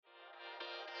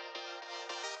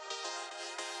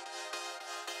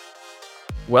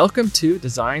Welcome to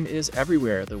Design is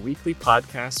Everywhere, the weekly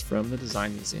podcast from the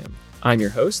Design Museum. I'm your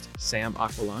host, Sam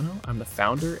Aquilano. I'm the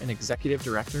founder and executive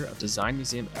director of Design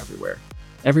Museum Everywhere.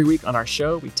 Every week on our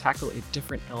show, we tackle a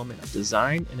different element of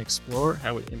design and explore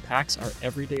how it impacts our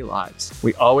everyday lives.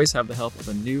 We always have the help of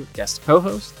a new guest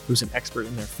co-host who's an expert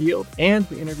in their field, and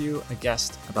we interview a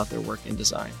guest about their work in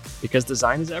design. Because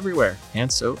design is everywhere,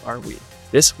 and so are we.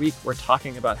 This week, we're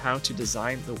talking about how to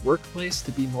design the workplace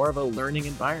to be more of a learning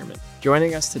environment.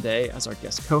 Joining us today as our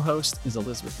guest co-host is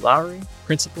Elizabeth Lowry,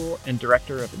 Principal and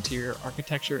Director of Interior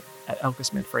Architecture at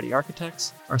Elkus Manfredi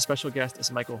Architects. Our special guest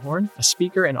is Michael Horn, a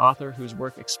speaker and author whose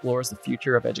work explores the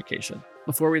future of education.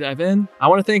 Before we dive in, I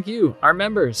want to thank you, our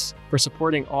members, for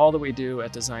supporting all that we do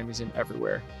at Design Museum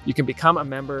Everywhere. You can become a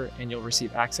member and you'll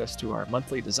receive access to our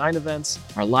monthly design events,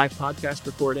 our live podcast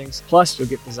recordings, plus you'll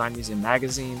get Design Museum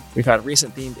Magazine. We've had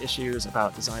recent themed issues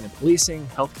about design and policing,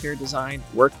 healthcare design,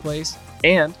 workplace,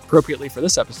 and appropriately for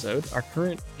this episode, our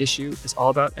current issue is all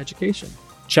about education.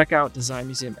 Check out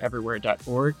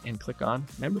designmuseumeverywhere.org and click on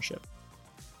membership.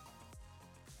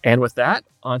 And with that,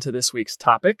 on to this week's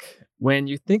topic. When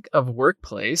you think of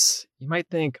workplace, you might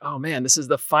think, oh man, this is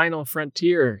the final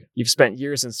frontier. You've spent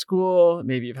years in school,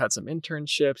 maybe you've had some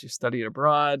internships, you've studied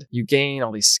abroad, you gain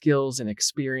all these skills and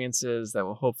experiences that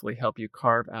will hopefully help you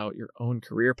carve out your own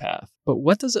career path. But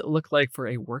what does it look like for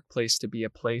a workplace to be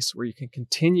a place where you can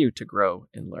continue to grow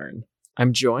and learn?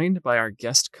 I'm joined by our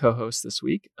guest co-host this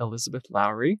week, Elizabeth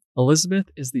Lowry. Elizabeth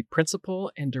is the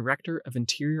Principal and Director of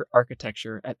Interior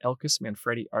Architecture at Elkus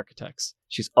Manfredi Architects.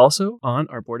 She's also on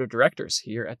our board of directors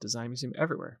here at Design Museum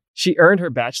Everywhere. She earned her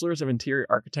Bachelor's of Interior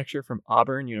Architecture from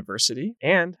Auburn University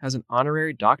and has an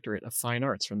honorary doctorate of fine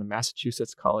arts from the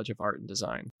Massachusetts College of Art and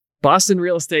Design. Boston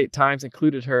Real Estate Times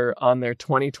included her on their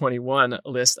 2021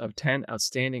 list of 10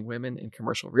 outstanding women in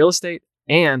commercial real estate,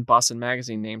 and Boston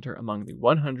Magazine named her among the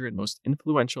 100 most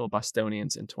influential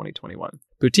Bostonians in 2021.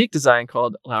 Boutique Design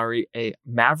called Lowry a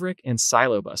maverick and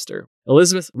silo buster.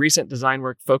 Elizabeth's recent design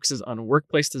work focuses on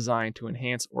workplace design to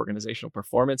enhance organizational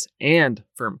performance and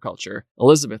firm culture.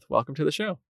 Elizabeth, welcome to the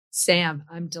show. Sam,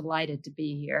 I'm delighted to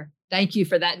be here. Thank you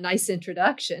for that nice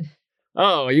introduction.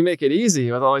 Oh, you make it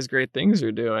easy with all these great things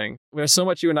you're doing. There's so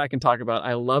much you and I can talk about.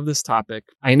 I love this topic.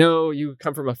 I know you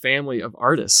come from a family of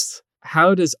artists.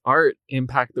 How does art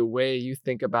impact the way you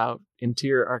think about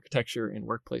interior architecture and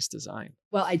workplace design?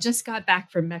 Well, I just got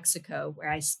back from Mexico, where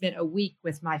I spent a week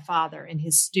with my father in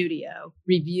his studio,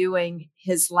 reviewing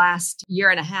his last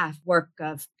year and a half work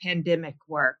of pandemic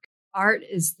work. Art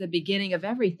is the beginning of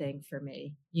everything for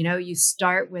me. You know, you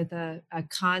start with a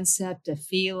concept, a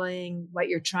feeling, what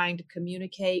you're trying to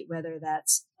communicate, whether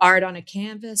that's art on a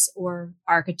canvas or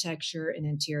architecture and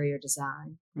interior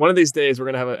design. One of these days, we're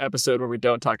going to have an episode where we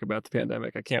don't talk about the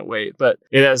pandemic. I can't wait. But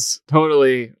it has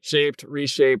totally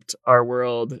reshaped our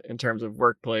world in terms of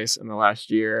workplace in the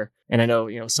last year. And I know,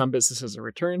 some businesses are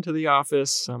returned to the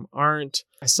office, some aren't.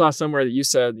 I saw somewhere that you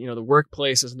said, the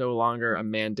workplace is no longer a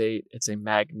mandate, it's a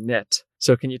magnet.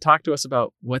 So can you talk to us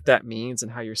about what that means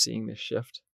and how you're seeing this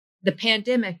shift? The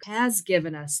pandemic has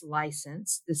given us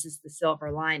license, this is the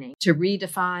silver lining, to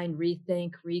redefine,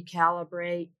 rethink,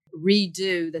 recalibrate,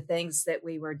 redo the things that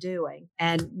we were doing.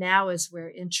 And now as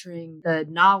we're entering the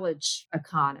knowledge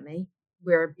economy,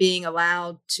 we're being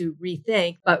allowed to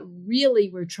rethink, but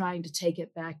really we're trying to take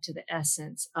it back to the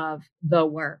essence of the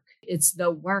work. It's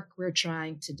the work we're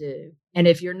trying to do. And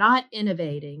if you're not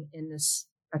innovating in this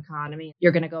economy,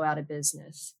 you're going to go out of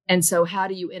business. And so how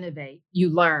do you innovate? You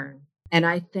learn. And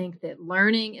I think that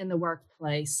learning in the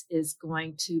workplace is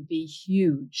going to be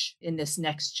huge in this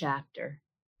next chapter.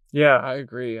 Yeah, I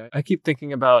agree. I keep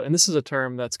thinking about, and this is a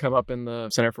term that's come up in the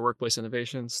Center for Workplace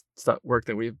Innovations, it's that work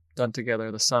that we've done together,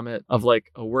 the summit, of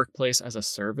like a workplace as a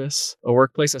service, a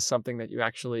workplace as something that you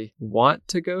actually want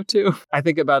to go to. I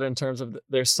think about it in terms of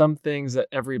there's some things that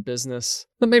every business,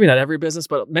 but maybe not every business,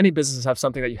 but many businesses have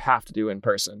something that you have to do in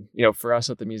person. For us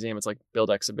at the museum, it's like build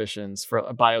exhibitions. For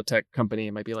a biotech company,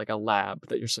 it might be like a lab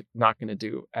that you're just not going to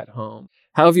do at home.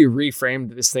 How have you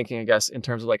reframed this thinking, I guess, in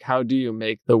terms of like, how do you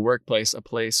make the workplace a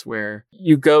place where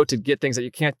you go to get things that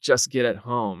you can't just get at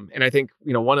home? And I think,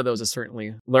 one of those is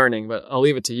certainly learning, but I'll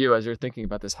leave it to you as you're thinking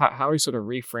about this. How are you sort of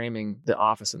reframing the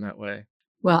office in that way?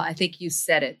 Well, I think you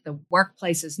said it. The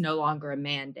workplace is no longer a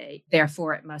mandate.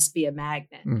 Therefore, it must be a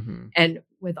magnet. Mm-hmm. And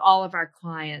with all of our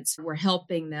clients, we're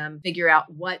helping them figure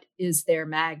out what is their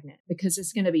magnet, because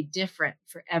it's going to be different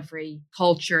for every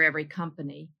culture, every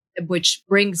company. which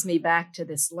brings me back to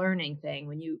this learning thing.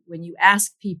 When you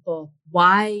ask people,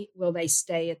 why will they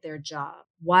stay at their job?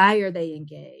 Why are they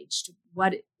engaged?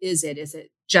 What is it? Is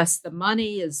it just the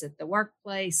money? Is it the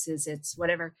workplace? Is it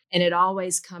whatever? And it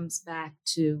always comes back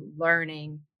to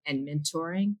learning and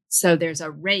mentoring. So there's a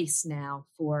race now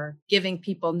for giving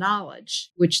people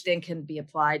knowledge, which then can be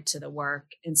applied to the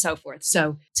work and so forth.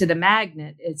 So to the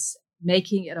magnet, it's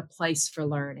making it a place for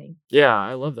learning. Yeah,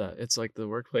 I love that. It's like the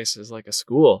workplace is like a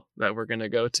school that we're going to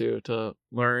go to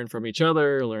learn from each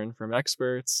other, learn from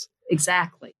experts.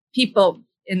 Exactly. People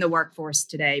in the workforce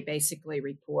today basically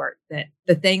report that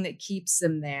the thing that keeps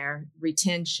them there,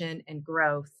 retention and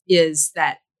growth, is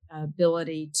that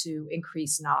ability to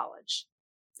increase knowledge.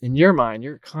 In your mind,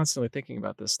 you're constantly thinking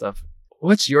about this stuff.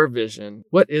 What's your vision?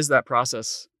 What is that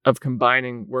process of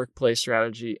combining workplace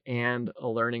strategy and a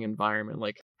learning environment?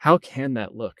 Like, how can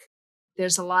that look?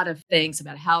 There's a lot of things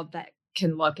about how that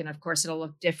can look. And of course, it'll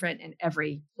look different in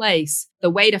every place. The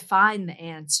way to find the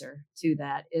answer to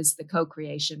that is the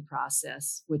co-creation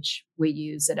process, which we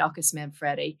use at Elkis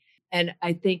Manfredi. And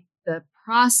I think the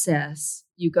process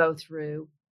you go through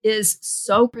is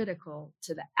so critical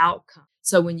to the outcome.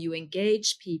 So when you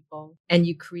engage people and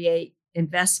you create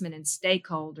investment in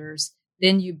stakeholders,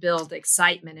 then you build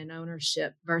excitement and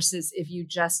ownership, versus if you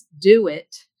just do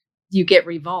it, you get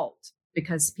revolt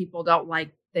because people don't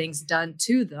like things done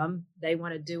to them. They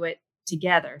want to do it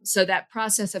together. So that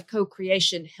process of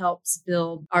co-creation helps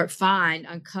build or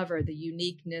uncover the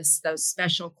uniqueness, those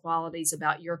special qualities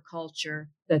about your culture,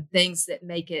 the things that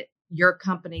make it your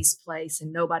company's place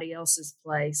and nobody else's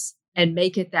place, and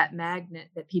make it that magnet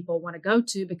that people want to go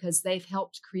to because they've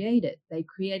helped create it. They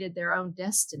created their own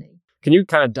destiny. Can you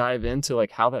kind of dive into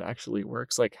like how that actually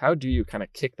works? Like, how do you kind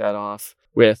of kick that off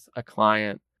with a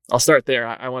client? I'll start there.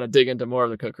 I want to dig into more of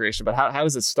the co-creation, but how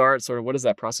does it start? Sort of what does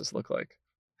that process look like?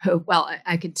 Well,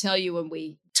 I can tell you when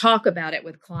we talk about it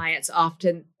with clients,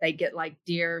 often they get like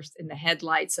deer in the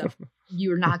headlights of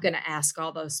you're not going to ask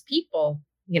all those people,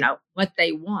 what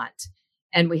they want.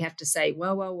 And we have to say,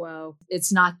 whoa.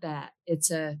 It's not that. It's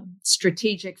a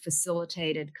strategic,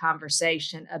 facilitated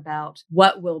conversation about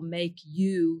what will make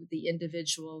you, the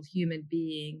individual human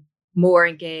being, more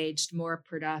engaged, more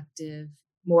productive,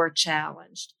 more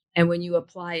challenged. And when you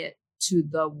apply it to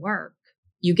the work,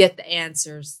 you get the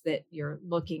answers that you're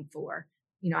looking for.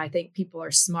 I think people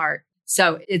are smart.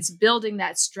 So it's building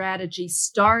that strategy,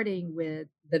 starting with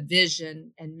the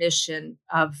vision and mission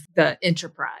of the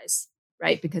enterprise,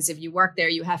 right? Because if you work there,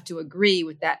 you have to agree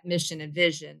with that mission and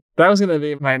vision. That was going to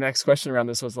be my next question around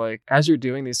this, was like, as you're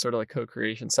doing these sort of like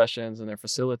co-creation sessions and they're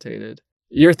facilitated,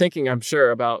 you're thinking, I'm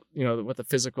sure, about, what the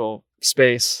physical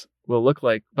space will look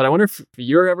like. But I wonder if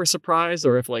you're ever surprised,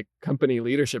 or if like company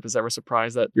leadership is ever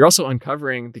surprised that you're also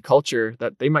uncovering the culture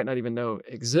that they might not even know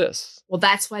exists. Well,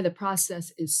 that's why the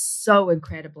process is so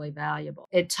incredibly valuable.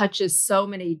 It touches so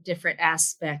many different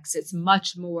aspects. It's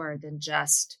much more than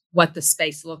just what the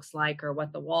space looks like or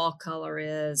what the wall color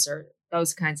is or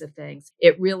those kinds of things.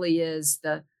 It really is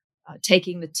the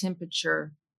taking the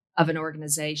temperature of an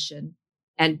organization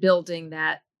and building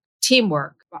that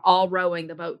teamwork, all rowing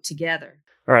the boat together.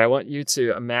 All right, I want you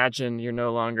to imagine you're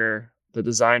no longer the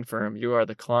design firm, you are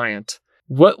the client.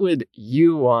 What would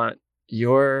you want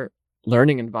your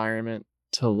learning environment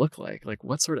to look like? Like,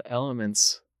 what sort of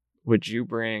elements would you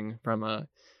bring from a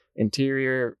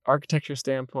interior architecture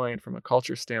standpoint, from a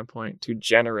culture standpoint, to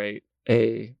generate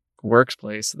a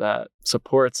workplace that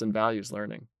supports and values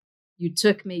learning? You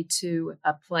took me to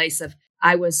a place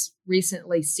I was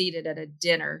recently seated at a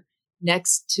dinner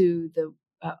next to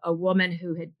a woman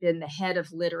who had been the head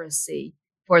of literacy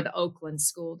for the Oakland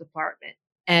School Department.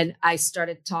 And I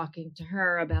started talking to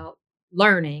her about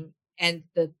learning and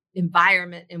the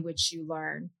environment in which you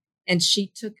learn. And she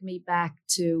took me back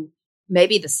to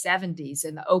maybe the 70s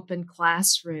and the open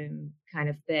classroom kind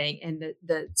of thing, and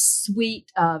the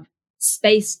suite of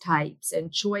space types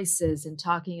and choices, and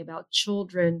talking about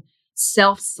children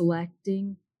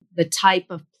self-selecting the type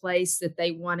of place that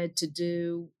they wanted to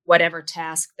do whatever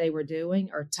task they were doing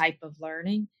or type of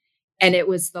learning. And it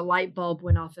was, the light bulb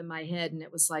went off in my head, and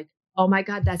it was like, oh my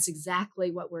God, that's exactly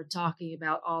what we're talking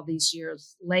about all these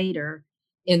years later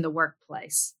in the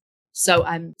workplace. So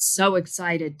I'm so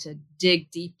excited to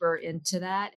dig deeper into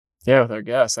that. Yeah, with our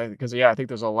guests, because I think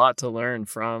there's a lot to learn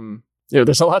from,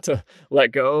 there's a lot to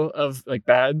let go of, like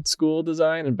bad school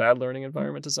design and bad learning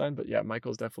environment design. But yeah,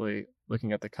 Michael's definitely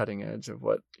looking at the cutting edge of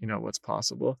what's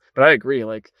possible. But I agree,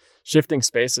 like shifting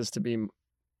spaces to be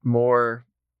more,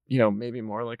 maybe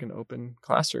more like an open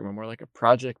classroom or more like a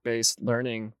project-based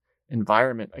learning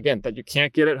environment, again, that you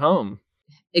can't get at home.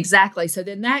 Exactly. So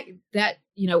then that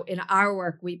in our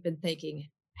work, we've been thinking,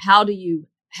 how do you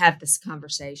have this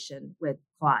conversation with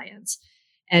clients,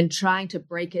 and trying to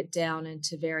break it down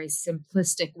into very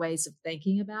simplistic ways of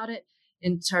thinking about it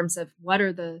in terms of what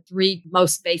are the three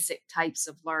most basic types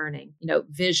of learning,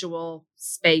 visual,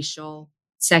 spatial,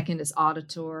 second is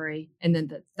auditory, and then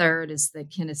the third is the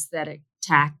kinesthetic,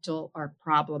 tactile, or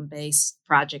problem-based,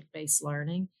 project-based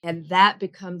learning. And that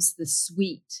becomes the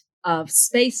suite of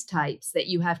space types that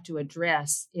you have to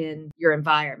address in your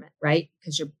environment, right?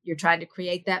 Because you're trying to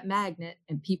create that magnet,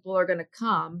 and people are going to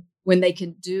come when they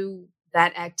can do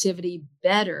that activity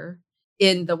better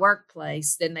in the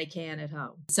workplace than they can at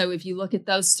home. So if you look at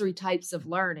those three types of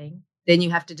learning, then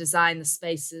you have to design the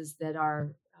spaces that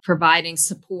are providing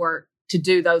support to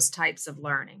do those types of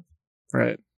learning.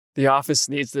 Right. The office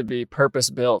needs to be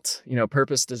purpose-built,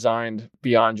 purpose designed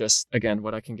beyond just, again,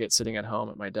 what I can get sitting at home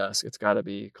at my desk. It's got to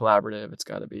be collaborative. It's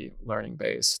got to be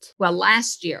learning-based. Well,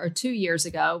 last year or 2 years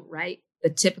ago, right, the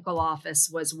typical office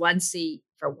was one seat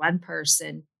for one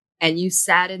person, and you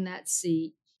sat in that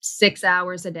seat 6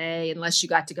 hours a day, unless you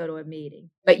got to go to a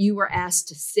meeting. But you were asked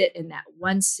to sit in that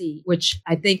one seat, which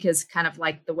I think is kind of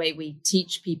like the way we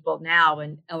teach people now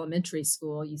in elementary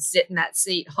school. You sit in that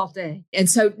seat all day. And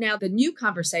so now the new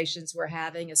conversations we're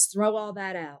having is throw all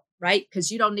that out, right? Because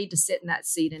you don't need to sit in that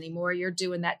seat anymore. You're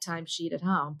doing that timesheet at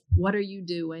home. What are you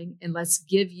doing? And let's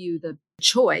give you the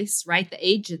choice, right? The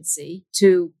agency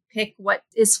to pick what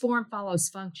is form follows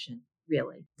function.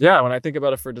 Really? Yeah, when I think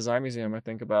about it for Design Museum, I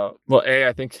think about,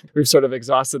 I think we've sort of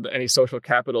exhausted any social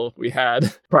capital we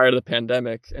had prior to the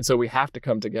pandemic. And so we have to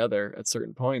come together at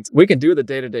certain points. We can do the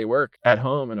day-to-day work at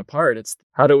home and apart. It's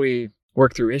how do we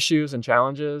work through issues and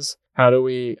challenges? How do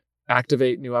we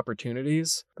activate new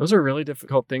opportunities? Those are really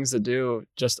difficult things to do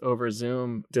just over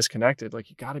Zoom, disconnected. Like,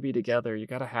 you got to be together. You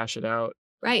got to hash it out.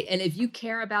 Right. And if you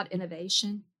care about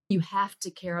innovation, you have to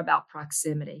care about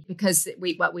proximity, because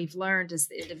what we've learned is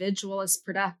the individual is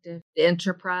productive, the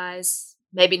enterprise,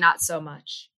 maybe not so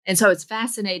much. And so it's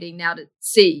fascinating now to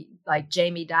see like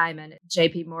Jamie Dimon at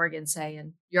JP Morgan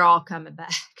saying, you're all coming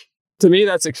back. To me,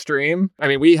 that's extreme. I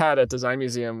mean, we had at Design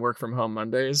Museum work from home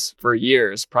Mondays for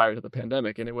years prior to the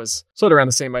pandemic. And it was sort of around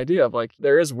the same idea of like,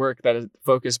 there is work that is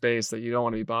focus based that you don't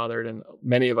want to be bothered. And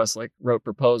many of us like wrote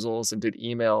proposals and did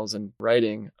emails and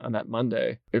writing on that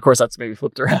Monday. Of course, that's maybe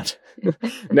flipped around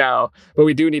now, but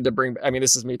we do need to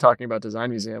this is me talking about Design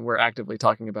Museum. We're actively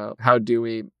talking about how do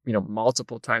we,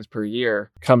 multiple times per year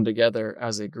come together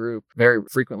as a group very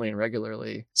frequently and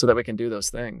regularly so that we can do those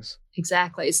things.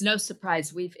 Exactly. It's no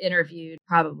surprise. We've interviewed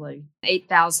probably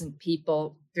 8,000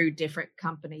 people through different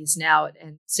companies now.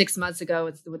 And 6 months ago,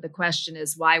 the question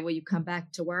is, why will you come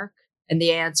back to work? And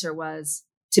the answer was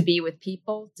to be with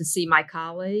people, to see my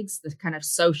colleagues, the kind of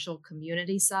social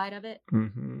community side of it.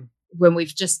 Mm-hmm. When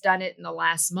we've just done it in the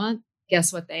last month,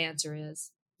 guess what the answer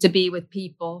is? To be with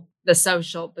people, the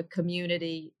social, the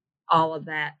community, all of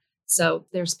that. So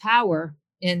there's power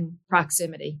in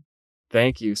proximity.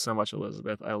 Thank you so much,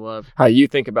 Elizabeth. I love how you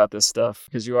think about this stuff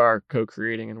because you are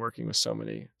co-creating and working with so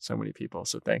many people.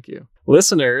 So thank you.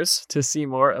 Listeners, to see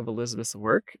more of Elizabeth's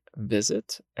work,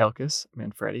 visit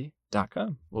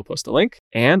elkismanfredi.com. We'll post a link.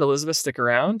 And Elizabeth, stick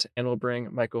around and we'll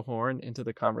bring Michael Horn into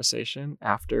the conversation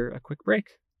after a quick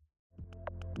break.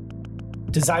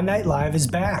 Design Night Live is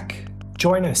back.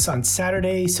 Join us on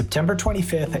Saturday, September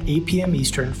 25th at 8 p.m.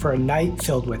 Eastern for a night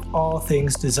filled with all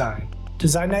things design.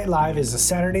 Design Night Live is a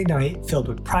Saturday night filled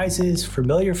with prizes,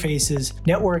 familiar faces,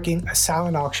 networking, a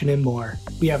silent auction, and more.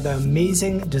 We have the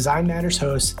amazing Design Matters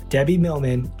host, Debbie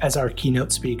Millman, as our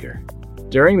keynote speaker.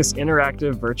 During this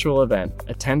interactive virtual event,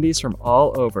 attendees from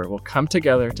all over will come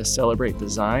together to celebrate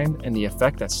design and the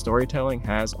effect that storytelling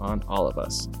has on all of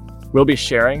us. We'll be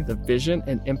sharing the vision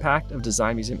and impact of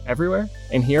Design Museum Everywhere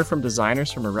and hear from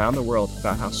designers from around the world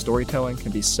about how storytelling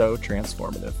can be so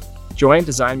transformative. Join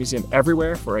Design Museum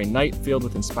Everywhere for a night filled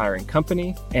with inspiring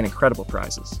company and incredible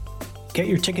prizes. Get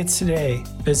your tickets today.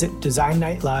 Visit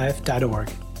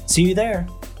designnightlive.org. See you there.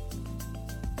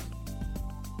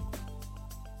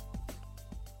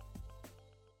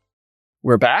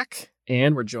 We're back,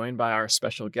 and we're joined by our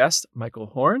special guest, Michael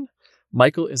Horn.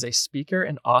 Michael is a speaker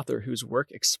and author whose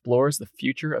work explores the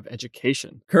future of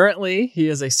education. Currently, he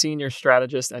is a senior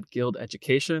strategist at Guild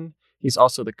Education. He's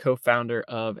also the co-founder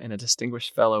of and a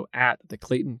distinguished fellow at the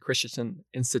Clayton Christensen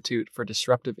Institute for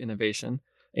Disruptive Innovation,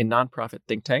 a nonprofit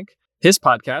think tank. His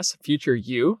podcast, Future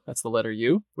U, that's the letter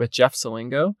U, with Jeff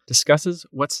Salingo, discusses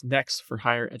what's next for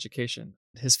higher education.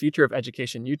 His Future of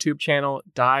Education YouTube channel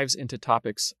dives into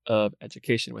topics of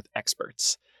education with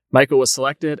experts. Michael was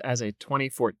selected as a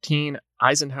 2014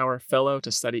 Eisenhower Fellow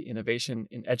to study innovation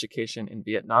in education in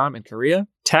Vietnam and Korea.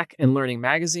 Tech and Learning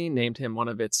magazine named him one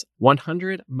of its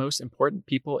 100 most important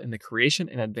people in the creation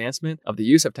and advancement of the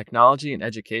use of technology in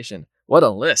education. What a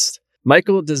list!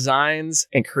 Michael designs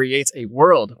and creates a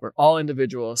world where all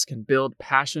individuals can build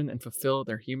passion and fulfill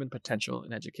their human potential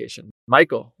in education.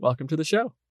 Michael, welcome to the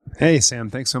show. Hey, Sam.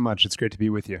 Thanks so much. It's great to be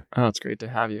with you. Oh, it's great to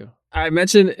have you. I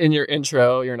mentioned in your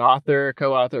intro, you're an author,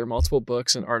 co-author of multiple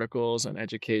books and articles on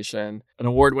education, an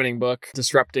award-winning book,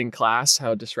 Disrupting Class,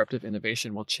 How Disruptive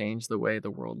Innovation Will Change the Way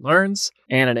the World Learns,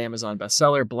 and an Amazon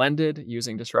bestseller, Blended,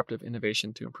 Using Disruptive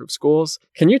Innovation to Improve Schools.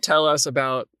 Can you tell us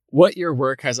about what your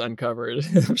work has uncovered?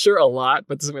 I'm sure a lot,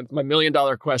 but this is my $1 million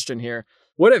question here.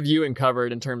 What have you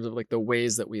uncovered in terms of like the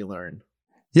ways that we learn?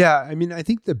 Yeah, I mean, I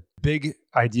think the big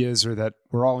ideas are that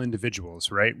we're all individuals,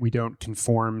 right? We don't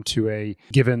conform to a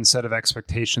given set of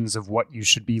expectations of what you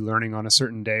should be learning on a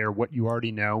certain day or what you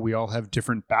already know. We all have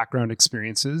different background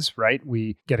experiences, right?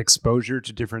 We get exposure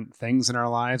to different things in our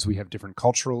lives. We have different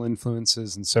cultural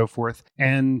influences and so forth.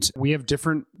 And we have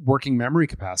different working memory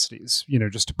capacities,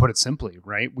 just to put it simply,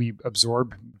 right? We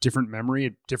absorb different memory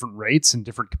at different rates and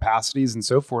different capacities and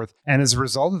so forth. And as a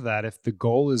result of that, if the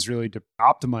goal is really to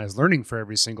optimize learning for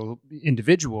every single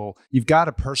individual, you've got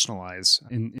to personalize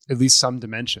in at least some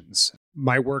dimensions.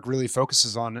 My work really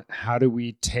focuses on how do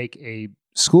we take a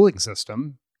schooling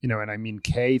system, and I mean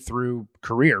K through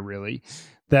career really,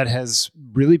 that has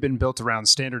really been built around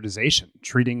standardization,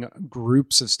 treating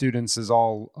groups of students as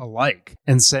all alike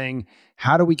and saying,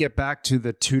 how do we get back to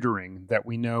the tutoring that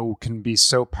we know can be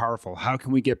so powerful? How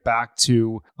can we get back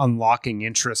to unlocking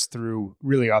interest through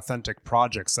really authentic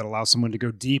projects that allow someone to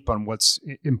go deep on what's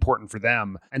important for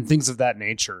them and things of that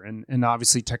nature? And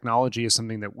obviously technology is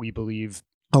something that we believe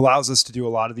allows us to do a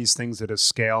lot of these things at a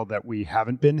scale that we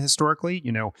haven't been historically.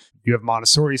 You have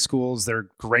Montessori schools. They're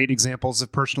great examples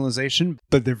of personalization,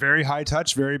 but they're very high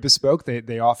touch, very bespoke.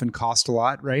 They often cost a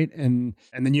lot, right? And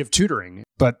then you have tutoring,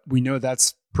 but we know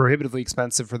that's prohibitively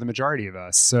expensive for the majority of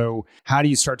us. So how do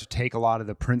you start to take a lot of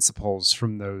the principles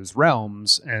from those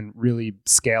realms and really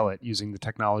scale it using the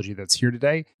technology that's here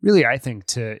today? Really, I think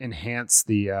to enhance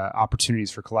the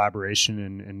opportunities for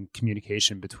collaboration and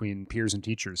communication between peers and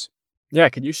teachers. Yeah,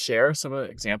 could you share some of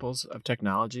the examples of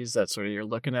technologies that sort of you're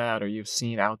looking at or you've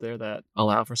seen out there that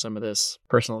allow for some of this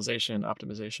personalization,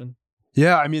 optimization?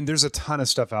 Yeah, I mean, there's a ton of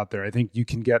stuff out there. I think you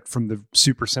can get from the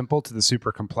super simple to the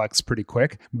super complex pretty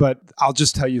quick. But I'll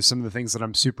just tell you some of the things that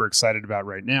I'm super excited about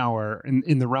right now are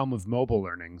in the realm of mobile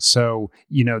learning. So,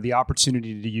 the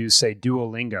opportunity to use, say,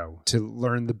 Duolingo to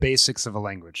learn the basics of a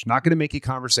language. Not going to make it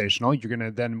conversational. You're going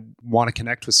to then want to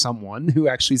connect with someone who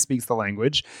actually speaks the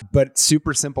language, but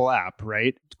super simple app,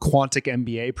 right? Quantic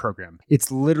MBA program. It's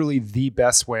literally the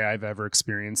best way I've ever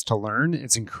experienced to learn.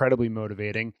 It's incredibly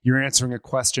motivating. You're answering a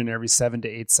question every 7 to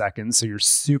 8 seconds, so you're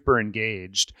super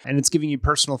engaged. And it's giving you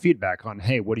personal feedback on,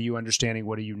 hey, what are you understanding?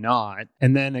 What are you not?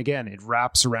 And then again, it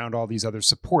wraps around all these other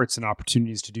supports and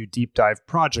opportunities to do deep dive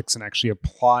projects and actually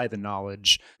apply the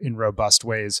knowledge in robust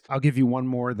ways. I'll give you one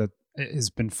more that has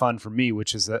been fun for me,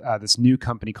 which is this new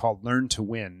company called Learn to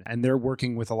Win. And they're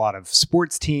working with a lot of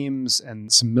sports teams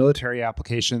and some military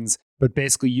applications, but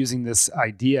basically using this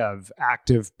idea of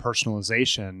active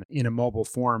personalization in a mobile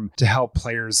form to help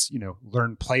players,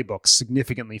 learn playbooks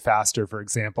significantly faster, for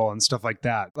example, and stuff like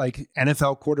that. Like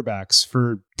NFL quarterbacks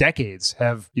for decades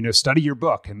have, study your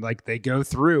book and they go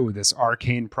through this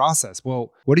arcane process.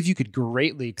 Well, what if you could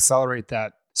greatly accelerate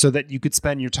that so that you could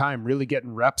spend your time really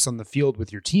getting reps on the field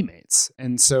with your teammates?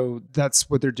 And so that's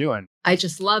what they're doing. I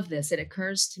just love this. It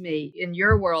occurs to me, in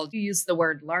your world, you use the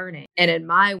word learning. And in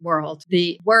my world,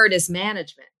 the word is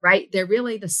management, right? They're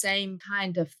really the same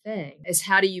kind of thing. Is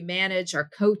how do you manage or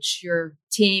coach your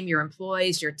team, your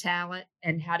employees, your talent,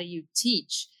 and how do you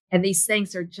teach? And these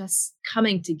things are just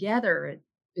coming together.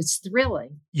 It's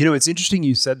thrilling. It's interesting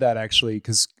you said that actually,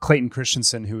 because Clayton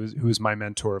Christensen, who is my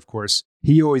mentor, of course,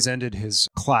 he always ended his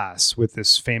class with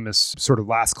this famous sort of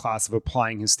last class of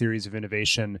applying his theories of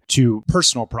innovation to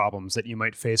personal problems that you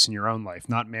might face in your own life,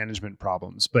 not management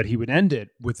problems. But he would end it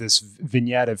with this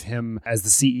vignette of him as the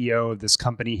CEO of this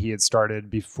company he had started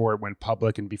before it went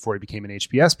public and before he became an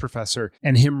HBS professor,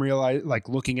 and him realize,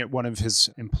 looking at one of his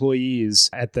employees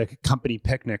at the company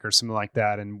picnic or something like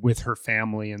that, and with her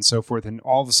family and so forth, and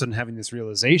all of a sudden having this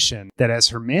realization that as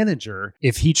her manager,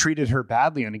 if he treated her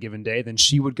badly on a given day, then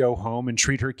she would go home and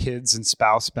treat her kids and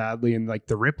spouse badly, and like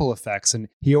the ripple effects. And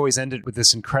he always ended with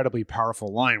this incredibly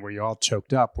powerful line where you all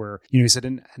choked up, where, he said,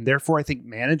 and therefore I think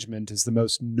management is the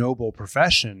most noble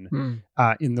profession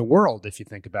in the world, if you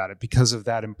think about it, because of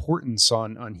that importance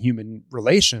on human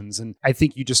relations. And I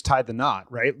think you just tied the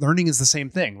knot, right? Learning is the same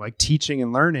thing, like teaching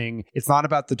and learning. It's not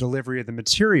about the delivery of the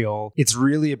material. It's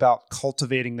really about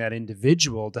cultivating that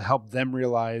individual to help them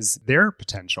realize their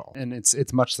potential. And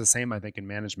it's much the same, I think, in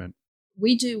management.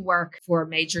 We do work for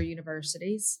major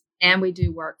universities and we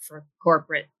do work for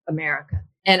corporate America.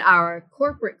 And our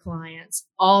corporate clients,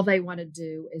 all they want to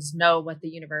do is know what the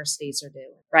universities are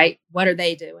doing, right? What are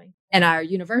they doing? And our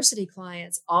university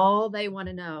clients, all they want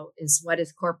to know is what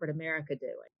is corporate America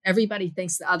doing? Everybody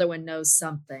thinks the other one knows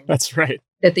something. That's right.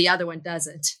 That the other one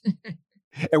doesn't.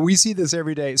 And we see this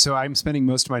every day. So I'm spending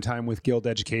most of my time with Guild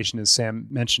Education, as Sam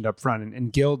mentioned up front.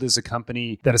 And Guild is a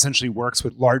company that essentially works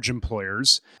with large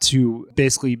employers to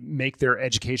basically make their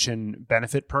education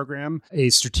benefit program a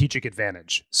strategic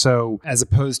advantage. So as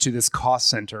opposed to this cost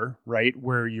center, right,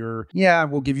 where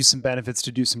we'll give you some benefits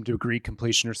to do some degree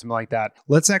completion or something like that.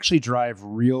 Let's actually drive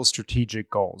real strategic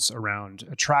goals around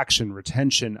attraction,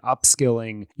 retention,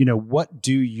 upskilling. What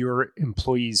do your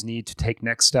employees need to take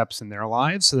next steps in their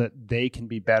lives so that they can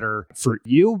be better for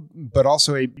you, but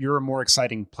also you're a more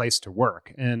exciting place to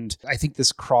work. And I think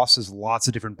this crosses lots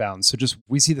of different bounds. So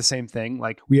we see the same thing.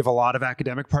 Like, we have a lot of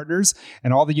academic partners,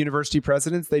 and all the university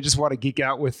presidents, they just want to geek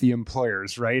out with the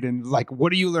employers, right? And like,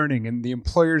 what are you learning? And the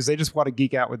employers, they just want to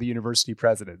geek out with the university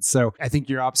presidents. So I think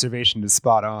your observation is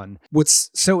spot on. What's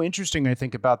so interesting, I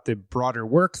think, about the broader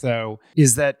work, though,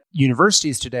 is that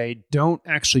universities today don't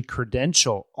actually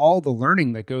credential all the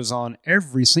learning that goes on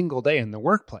every single day in the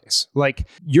workplace. Like,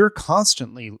 you're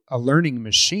constantly a learning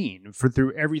machine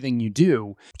through everything you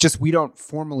do, just we don't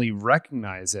formally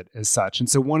recognize it as such. And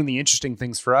so one of the interesting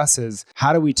things for us is,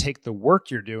 how do we take the work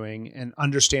you're doing and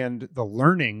understand the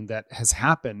learning that has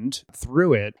happened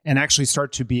through it, and actually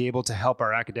start to be able to help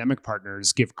our academic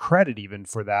partners give credit even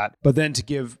for that, but then to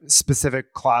give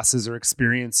specific classes or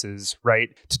experiences,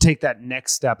 right, to take that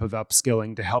next step of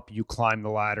upskilling to help you climb the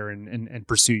ladder and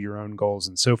pursue your own goals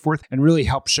and so forth, and really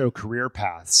help show career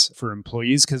paths for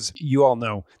employees. Because you all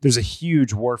know there's a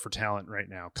huge war for talent right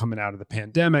now coming out of the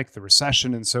pandemic, the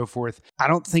recession, and so forth. I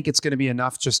don't think it's going to be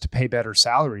enough just to pay better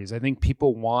salaries. I think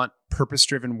people want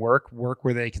purpose-driven work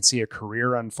where they can see a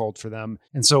career unfold for them.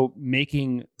 And so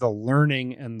making the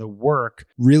learning and the work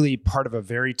really part of a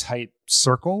very tight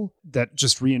circle that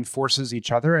just reinforces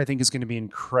each other, I think is going to be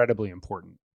incredibly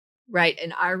important. Right.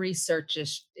 And our research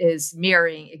is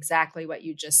mirroring exactly what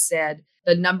you just said.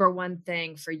 The number one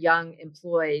thing for young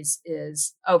employees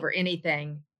is, over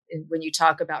anything, when you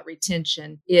talk about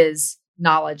retention, is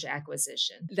knowledge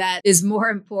acquisition. That is more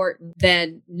important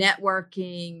than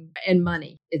networking and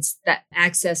money. It's that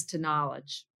access to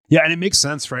knowledge. Yeah, and it makes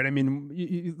sense, right? I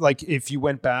mean, like, if you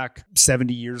went back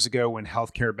 70 years ago when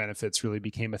healthcare benefits really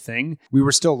became a thing, we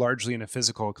were still largely in a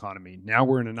physical economy. Now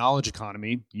we're in a knowledge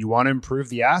economy. You want to improve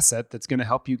the asset that's going to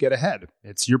help you get ahead.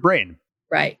 It's your brain.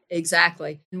 Right,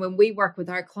 exactly. And when we work with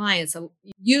our clients,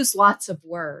 use lots of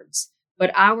words, but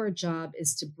our job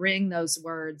is to bring those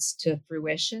words to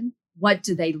fruition. What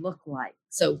do they look like?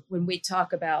 So when we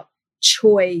talk about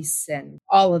choice and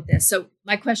all of this, so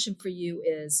my question for you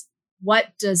is, what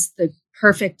does the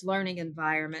perfect learning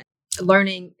environment,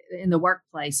 learning in the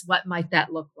workplace, what might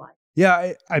that look like?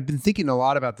 Yeah, I've been thinking a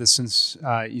lot about this since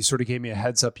you sort of gave me a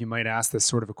heads up. You might ask this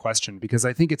sort of a question, because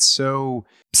I think it's so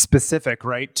specific,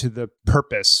 right, to the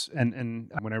purpose. And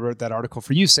when I wrote that article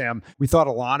for you, Sam, we thought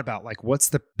a lot about, like, what's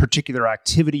the particular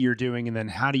activity you're doing, and then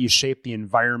how do you shape the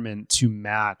environment to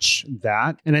match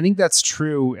that? And I think that's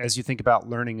true as you think about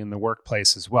learning in the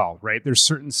workplace as well, right? There's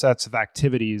certain sets of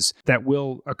activities that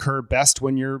will occur best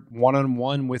when you're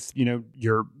one-on-one with,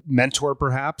 your mentor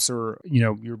perhaps, or,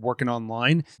 you're working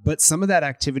online. But some of that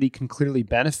activity can clearly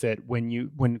benefit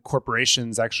when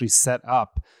corporations actually set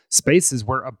up spaces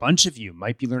where a bunch of you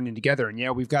might be learning together. And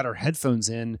yeah, we've got our headphones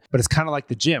in, but it's kind of like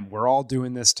the gym. We're all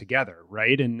doing this together,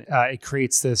 right? And it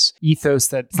creates this ethos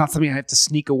that it's not something I have to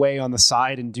sneak away on the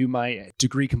side and do my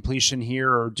degree completion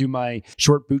here or do my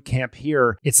short boot camp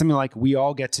here. It's something like we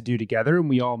all get to do together and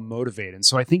we all motivate. And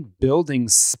so I think building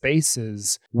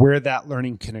spaces where that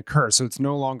learning can occur. So it's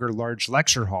no longer large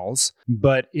lecture halls,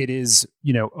 but it is,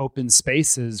 open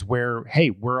spaces where, hey,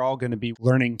 we're all going to be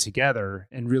learning together,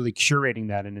 and really curating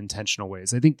that in intentional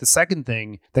ways. I think the second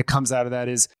thing that comes out of that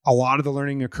is a lot of the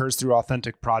learning occurs through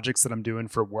authentic projects that I'm doing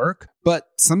for work, but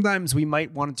sometimes we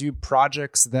might want to do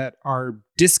projects that are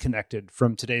disconnected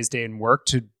from today's day in work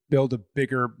to build a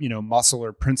bigger, muscle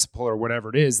or principle or whatever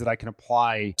it is that I can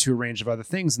apply to a range of other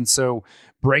things. And so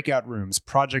breakout rooms,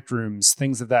 project rooms,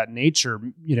 things of that nature,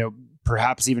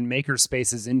 perhaps even maker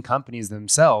spaces in companies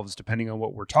themselves, depending on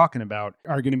what we're talking about,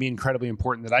 are going to be incredibly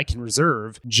important that I can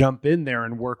reserve, jump in there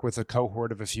and work with a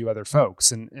cohort of a few other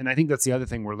folks. And I think that's the other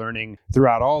thing we're learning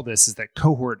throughout all this is that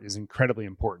cohort is incredibly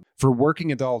important. For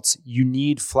working adults, you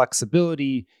need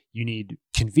flexibility, you need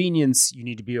convenience, you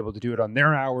need to be able to do it on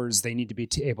their hours, they need to be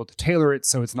able to tailor it.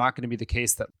 So it's not going to be the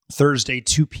case that Thursday,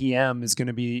 2 p.m. is going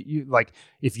to be like,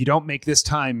 if you don't make this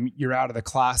time, you're out of the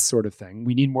class sort of thing.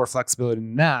 We need more flexibility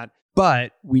than that.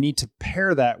 But we need to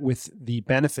pair that with the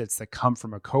benefits that come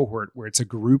from a cohort where it's a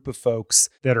group of folks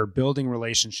that are building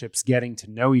relationships, getting to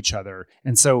know each other.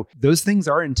 And so those things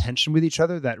are in tension with each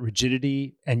other, that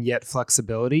rigidity and yet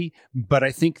flexibility. But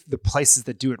I think the places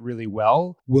that do it really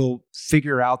well will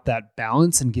figure out that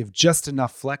balance and give just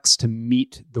enough flex to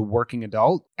meet the working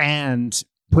adult and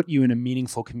put you in a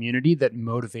meaningful community that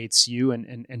motivates you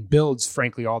and builds,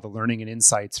 frankly, all the learning and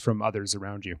insights from others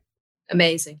around you.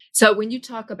 Amazing. So when you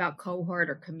talk about cohort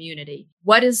or community,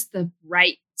 what is the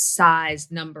right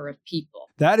size number of people?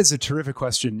 That is a terrific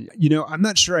question. I'm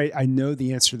not sure I know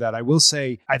the answer to that. I will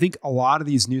say, I think a lot of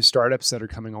these new startups that are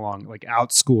coming along, like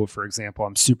OutSchool, for example,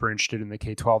 I'm super interested in the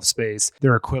K-12 space.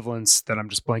 Their equivalents that I'm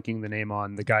just blanking the name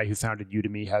on, the guy who founded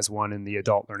Udemy has one in the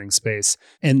adult learning space.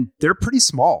 And they're pretty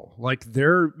small. Like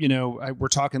we're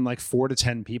talking like 4 to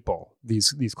 10 people,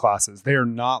 these classes. They are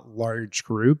not large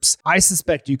groups. I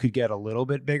suspect you could get a little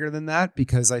bit bigger than that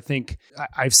because I think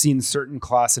I've seen certain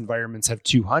class environments have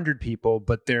 200 people,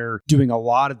 but they're doing a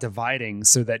lot of dividing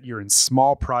so that you're in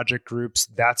small project groups.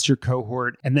 That's your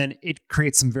cohort. And then it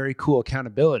creates some very cool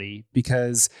accountability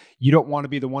because you don't want to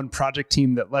be the one project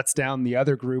team that lets down the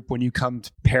other group when you come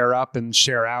to pair up and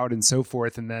share out and so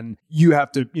forth. And then you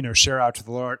have to, share out to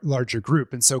the larger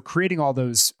group. And so creating all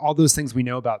those things we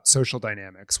know about social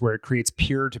dynamics where it creates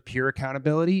peer-to-peer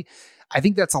accountability, I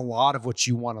think that's a lot of what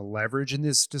you want to leverage in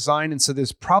this design. And so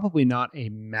there's probably not a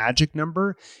magic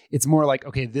number. It's more like,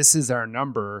 okay, this is our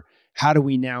number. How do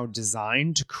we now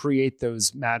design to create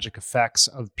those magic effects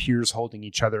of peers holding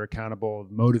each other accountable,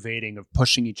 of motivating, of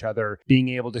pushing each other, being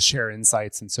able to share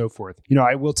insights and so forth?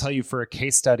 I will tell you, for a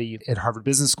case study at Harvard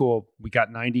Business School, we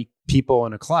got 90 people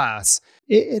in a class.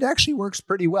 It actually works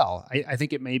pretty well. I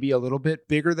think it may be a little bit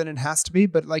bigger than it has to be,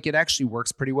 but it actually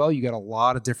works pretty well. You get a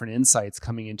lot of different insights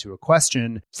coming into a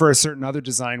question. For a certain other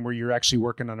design where you're actually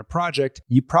working on a project,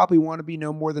 you probably want to be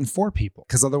no more than 4 people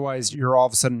because otherwise you're all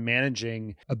of a sudden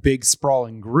managing a big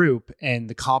sprawling group and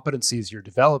the competencies you're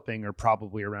developing are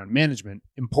probably around management,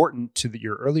 important to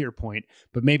your earlier point,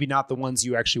 but maybe not the ones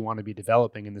you actually want to be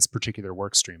developing in this particular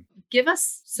work stream. Give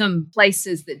us some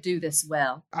places that do this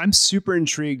well. I'm super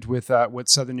intrigued with what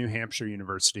Southern New Hampshire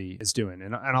University is doing.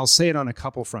 And I'll say it on a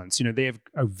couple fronts. They have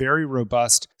a very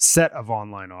robust set of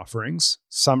online offerings.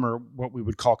 Some are what we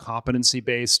would call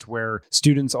competency-based, where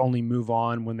students only move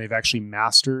on when they've actually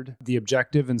mastered the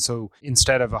objective. And so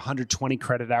instead of 120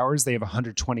 credit hours, they have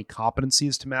 120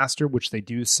 competencies to master, which they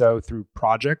do so through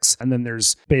projects. And then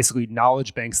there's basically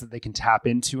knowledge banks that they can tap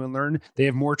into and learn. They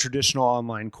have more traditional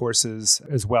online courses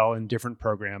as well in different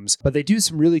programs, but they do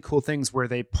some really cool things where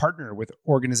they partner with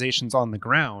organizations on the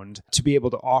ground to be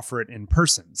able to offer it in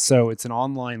person. So it's an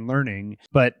online learning,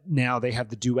 but now they have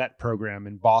the Duet program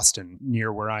in Boston,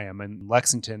 near where I am in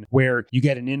Lexington, where you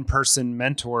get an in-person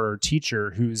mentor or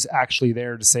teacher who's actually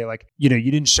there to say you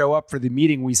didn't show up for the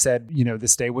meeting we said,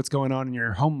 this day, what's going on in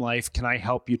your home life? Can I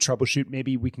help you troubleshoot?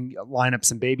 Maybe we can line up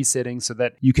some babysitting so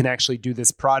that you can actually do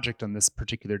this project on this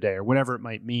particular day or whatever it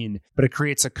might mean. But it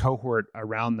creates a cohort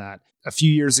around that. A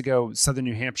few years ago, Southern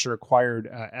New Hampshire acquired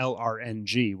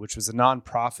LRNG, which was a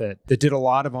nonprofit that did a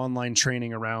lot of online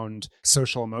training around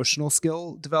social emotional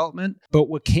skill development. But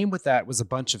what came with that was a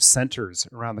bunch of centers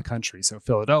around the country. So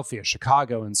Philadelphia,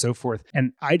 Chicago, and so forth.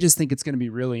 And I just think it's going to be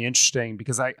really interesting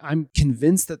because I'm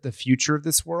convinced that the future of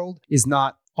this world is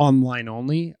not online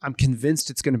only. I'm convinced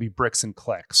it's going to be bricks and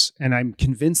clicks. And I'm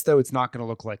convinced, though, it's not going to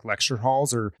look like lecture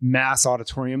halls or mass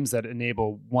auditoriums that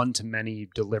enable one-to-many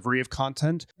delivery of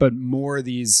content, but more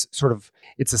these sort of,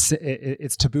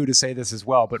 it's taboo to say this as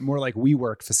well, but more like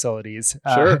WeWork facilities.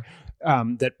 Sure.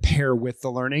 That pair with the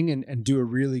learning and do a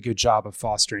really good job of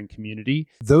fostering community.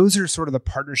 Those are sort of the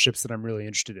partnerships that I'm really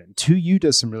interested in. 2U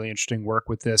does some really interesting work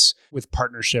with this, with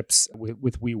partnerships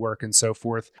with WeWork and so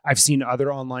forth. I've seen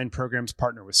other online programs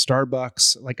partner with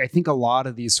Starbucks. I think a lot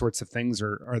of these sorts of things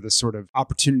are the sort of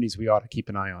opportunities we ought to keep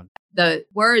an eye on. The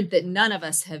word that none of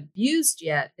us have used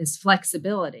yet is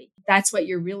flexibility. That's what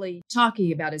you're really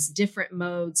talking about, is different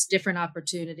modes, different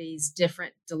opportunities,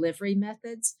 different delivery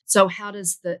methods. So how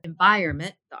does the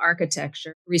environment, the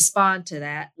architecture, respond to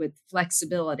that with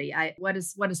flexibility? What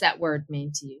does that word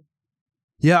mean to you?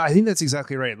 Yeah, I think that's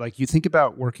exactly right. Like, you think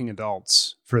about working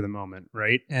adults for the moment,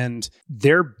 right? And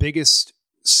their biggest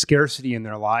scarcity in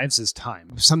their lives is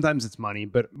time. Sometimes it's money,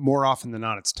 but more often than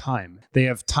not, it's time. They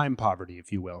have time poverty,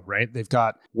 if you will, right? They've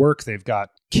got work, they've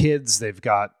got kids, they've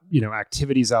got,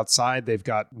 activities outside, they've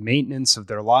got maintenance of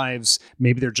their lives.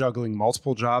 Maybe they're juggling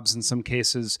multiple jobs in some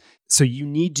cases. So you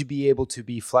need to be able to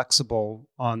be flexible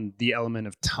on the element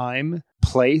of time,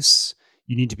 place.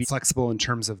 You need to be flexible in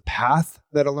terms of path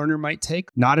that a learner might take.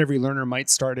 Not every learner might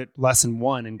start at lesson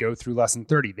 1 and go through lesson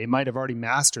 30. They might have already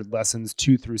mastered lessons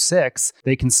 2 through 6.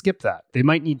 They can skip that. They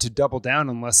might need to double down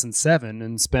on lesson 7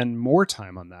 and spend more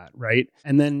time on that, right?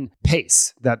 And then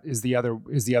pace. That is the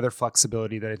other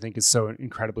flexibility that I think is so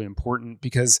incredibly important,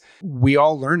 because we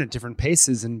all learn at different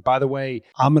paces. And by the way,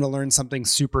 I'm going to learn something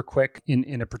super quick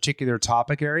in a particular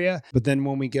topic area. But then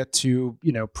when we get to,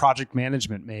 project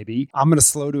management, maybe I'm going to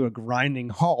slow to a grinding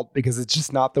halt because it's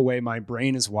just not the way my brain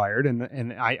is wired,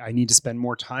 and I need to spend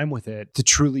more time with it to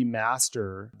truly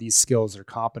master these skills or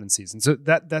competencies. And so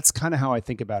that's kind of how I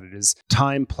think about it: is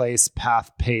time, place,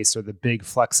 path, pace are the big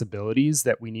flexibilities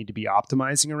that we need to be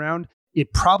optimizing around.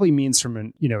 It probably means from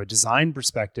a design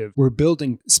perspective, we're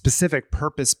building specific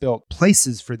purpose-built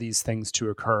places for these things to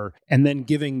occur, and then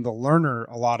giving the learner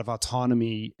a lot of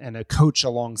autonomy and a coach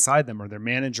alongside them or their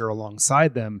manager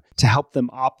alongside them to help them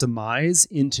optimize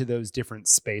into those different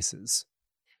spaces.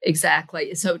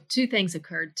 Exactly. So 2 things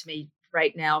occurred to me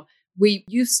right now. We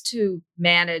used to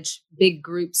manage big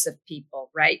groups of people,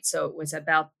 right? So it was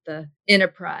about the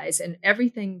enterprise, and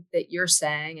everything that you're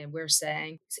saying and we're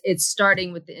saying, it's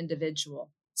starting with the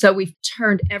individual. So we've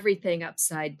turned everything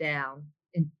upside down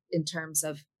in terms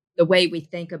of the way we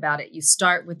think about it. You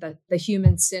start with the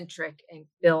human-centric and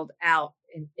build out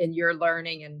in your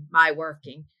learning and my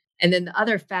working. And then the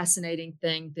other fascinating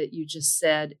thing that you just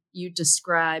said, you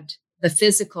described the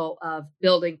physical of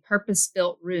building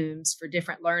purpose-built rooms for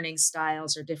different learning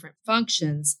styles or different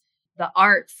functions. The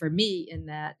art for me in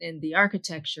the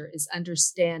architecture, is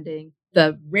understanding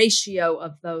the ratio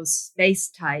of those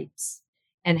space types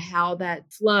and how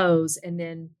that flows. And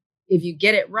then if you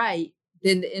get it right,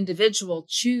 then the individual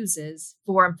chooses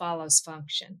form follows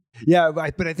function. Yeah,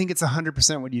 but I think it's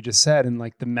 100% what you just said. And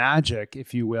like the magic,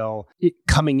 if you will,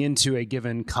 coming into a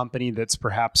given company that's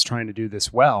perhaps trying to do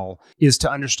this well, is to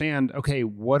understand, okay,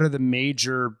 what are the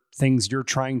major things you're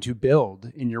trying to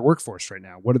build in your workforce right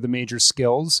now? What are the major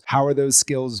skills? How are those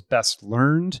skills best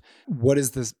learned? What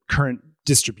is the current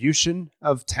distribution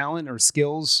of talent or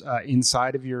skills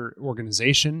inside of your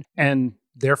organization? And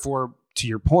therefore, to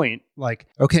your point, like,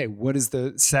 okay, what is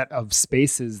the set of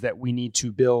spaces that we need to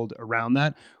build around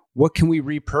that? What can we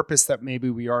repurpose that maybe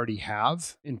we already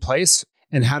have in place?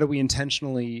 And how do we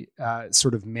intentionally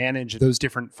sort of manage those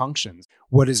different functions?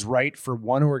 What is right for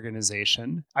one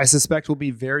organization, I suspect, will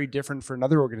be very different for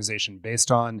another organization based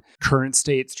on current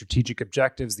state, strategic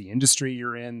objectives, the industry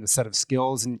you're in, the set of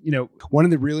skills. And, one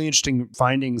of the really interesting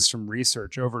findings from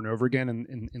research over and over again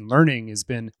in learning has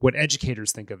been what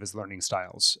educators think of as learning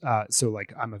styles. So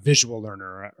like, I'm a visual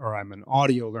learner or I'm an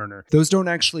audio learner. Those don't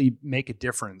actually make a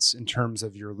difference in terms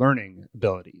of your learning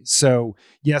abilities. So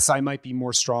yes, I might be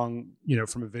more strong,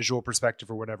 from a visual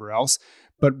perspective or whatever else.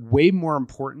 But way more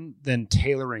important than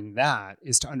tailoring that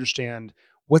is to understand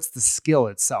what's the skill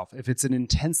itself. If it's an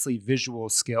intensely visual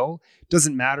skill, it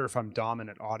doesn't matter if I'm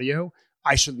dominant audio,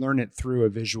 I should learn it through a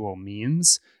visual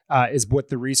means, is what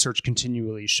the research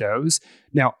continually shows.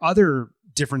 Now, other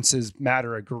differences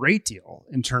matter a great deal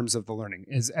in terms of the learning,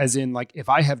 as in, like, if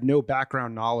I have no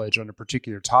background knowledge on a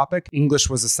particular topic, English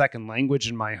was a second language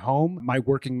in my home, my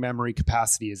working memory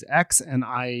capacity is X, and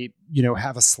I,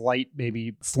 have a slight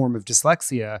maybe form of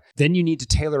dyslexia, then you need to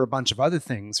tailor a bunch of other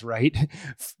things, right,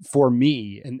 for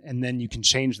me. And then you can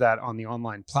change that on the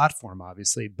online platform,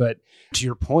 obviously. But to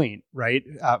your point, right,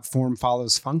 form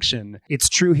follows function. It's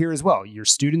true here as well. You're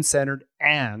student-centered,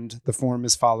 and the form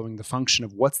is following the function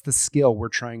of what's the skill we're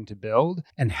trying to build,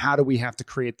 and how do we have to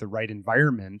create the right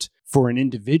environment for an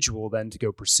individual then to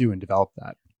go pursue and develop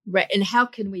that. Right. And how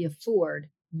can we afford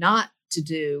not to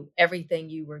do everything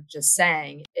you were just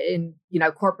saying? In,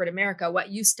 corporate America, what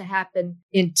used to happen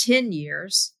in 10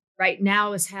 years right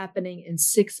now is happening in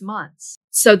 6 months.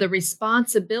 So the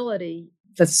responsibility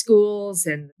the schools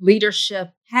and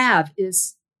leadership have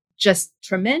is just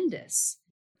tremendous.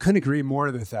 Couldn't agree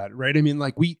more with that, right? I mean,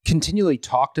 like we continually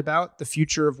talked about the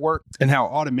future of work and how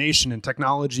automation and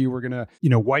technology were going to,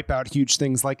 wipe out huge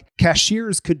things like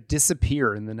cashiers could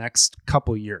disappear in the next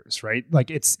couple years, right? Like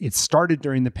it started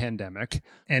during the pandemic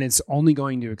and it's only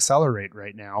going to accelerate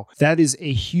right now. That is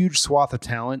a huge swath of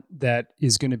talent that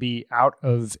is going to be out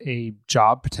of a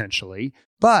job potentially.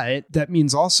 But that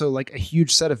means also like a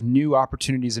huge set of new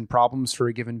opportunities and problems for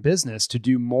a given business to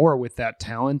do more with that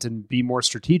talent and be more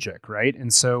strategic, right?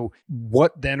 And so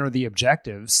what then are the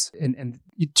objectives? And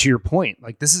to your point,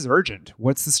 like this is urgent.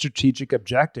 What's the strategic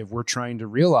objective we're trying to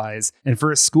realize? And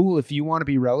for a school, if you want to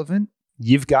be relevant,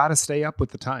 you've got to stay up with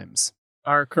the times.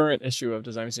 Our current issue of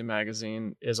Design Museum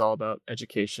Magazine is all about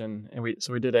education. And we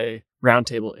did a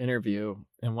roundtable interview,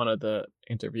 and one of the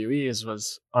interviewees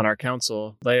was on our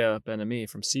council, Leah Ben-Ami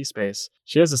from C-Space.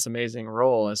 She has this amazing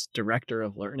role as director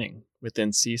of learning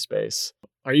within C-Space.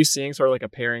 Are you seeing sort of like a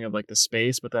pairing of like the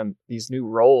space, but then these new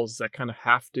roles that kind of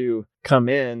have to come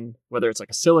in, whether it's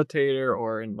like a facilitator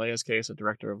or in Leah's case, a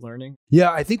director of learning?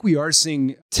 Yeah, I think we are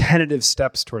seeing tentative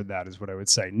steps toward that is what I would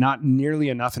say. Not nearly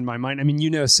enough in my mind. I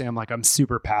mean, Sam, like I'm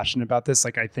super passionate about this.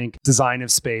 Like I think design of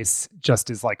space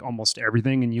just is like almost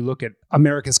everything. And you look at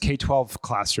America's K-12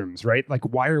 classrooms, right? Like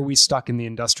why are we stuck in the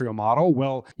industrial model?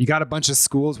 Well, you got a bunch of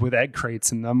schools with egg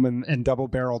crates in them and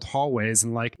double-barreled hallways.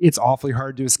 And like, it's awfully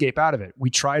hard to escape out of it.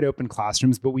 We tried open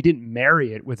classrooms, but we didn't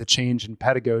marry it with a change in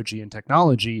pedagogy and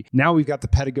technology. Now we've got the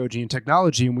pedagogy and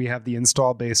technology and we have the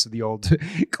install base of the old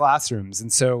classrooms.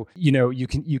 And so,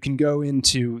 you can go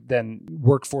into then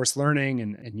workforce learning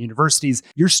and universities.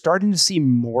 You're starting to see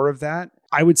more of that.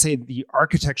 I would say the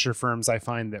architecture firms I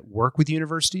find that work with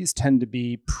universities tend to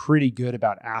be pretty good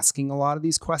about asking a lot of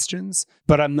these questions,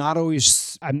 but I'm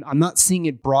not seeing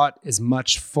it brought as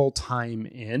much full-time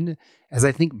in as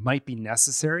I think might be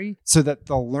necessary so that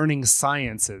the learning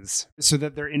sciences, so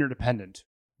that they're interdependent.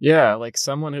 Yeah, like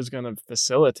someone who's going to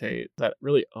facilitate that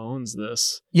really owns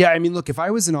this. Yeah, I mean, look, if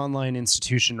I was an online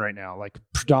institution right now, like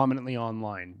predominantly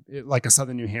online, like a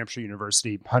Southern New Hampshire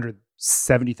University,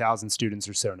 170,000 students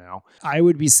or so now, I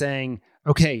would be saying,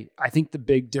 okay, I think the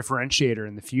big differentiator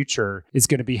in the future is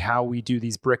going to be how we do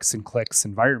these bricks and clicks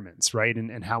environments, right?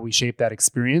 And how we shape that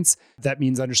experience. That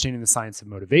means understanding the science of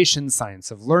motivation, science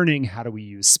of learning, how do we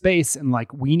use space? And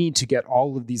like, we need to get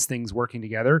all of these things working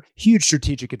together. Huge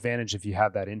strategic advantage if you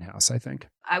have that in-house, I think.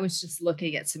 I was just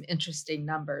looking at some interesting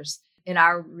numbers. In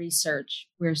our research,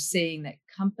 we're seeing that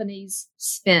companies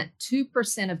spent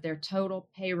 2% of their total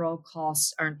payroll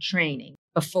costs on training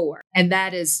before, and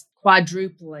that is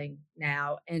quadrupling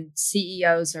now. And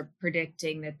CEOs are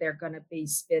predicting that they're going to be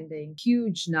spending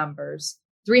huge numbers.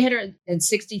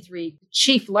 363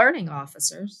 chief learning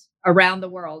officers around the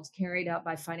world carried out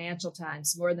by Financial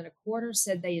Times. More than a quarter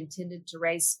said they intended to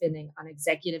raise spending on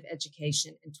executive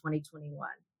education in 2021.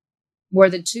 More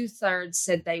than 2/3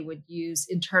 said they would use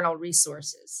internal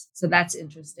resources. So that's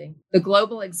interesting. The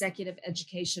global executive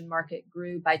education market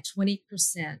grew by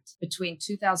 20% between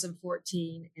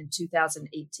 2014 and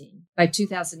 2018. By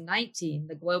 2019,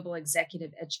 the global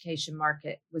executive education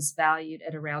market was valued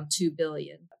at around $2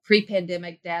 billion.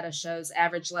 Pre-pandemic data shows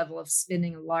average level of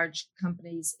spending in large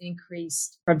companies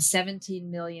increased from $17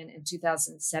 million in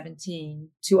 2017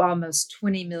 to almost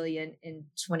 $20 million in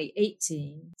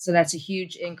 2018. So that's a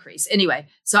huge increase. Anyway,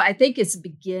 so I think it's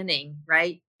beginning,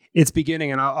 right? It's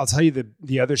beginning. And I'll tell you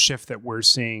the other shift that we're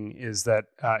seeing is that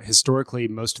historically,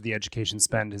 most of the education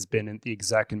spend has been at the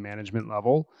exec and management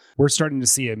level. We're starting to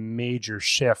see a major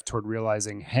shift toward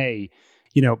realizing, hey,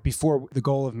 before the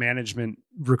goal of management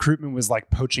recruitment was like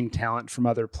poaching talent from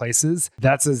other places.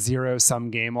 That's a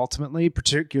zero-sum game ultimately,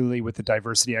 particularly with the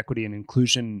diversity, equity, and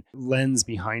inclusion lens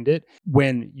behind it.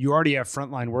 When you already have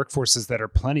frontline workforces that are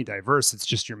plenty diverse, it's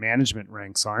just your management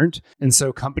ranks aren't. And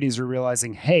so companies are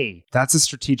realizing, hey, that's a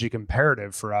strategic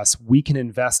imperative for us. We can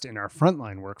invest in our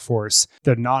frontline workforce,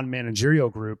 the non-managerial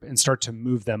group, and start to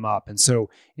move them up. And so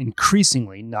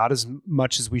increasingly, not as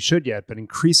much as we should yet, but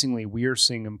increasingly we are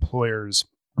seeing employers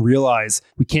realize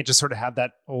we can't just sort of have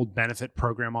that old benefit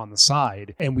program on the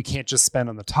side and we can't just spend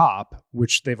on the top,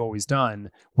 which they've always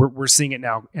done. We're seeing it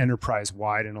now enterprise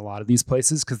wide in a lot of these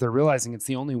places because they're realizing it's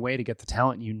the only way to get the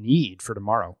talent you need for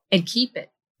tomorrow. And keep it.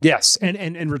 Yes,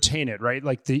 and retain it, right?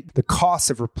 Like the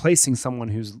cost of replacing someone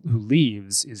who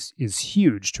leaves is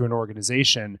huge to an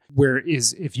organization.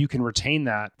 Whereas if you can retain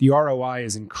that, the ROI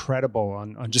is incredible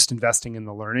on just investing in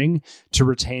the learning to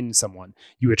retain someone.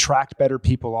 You attract better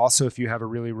people also if you have a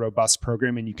really robust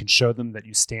program and you can show them that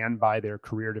you stand by their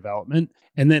career development.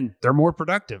 And then they're more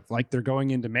productive. Like they're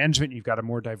going into management. You've got a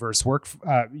more diverse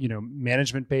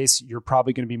management base. You're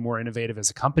probably going to be more innovative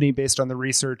as a company based on the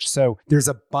research. So there's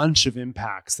a bunch of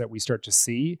impacts impacts that we start to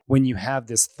see when you have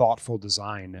this thoughtful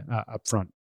design up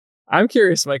front. I'm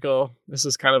curious, Michael, this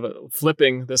is kind of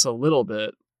flipping this a little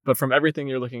bit, but from everything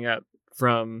you're looking at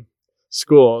from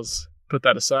schools, put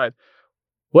that aside,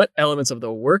 what elements of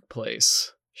the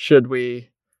workplace should we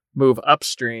move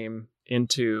upstream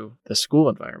into the school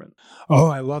environment? Oh,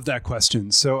 I love that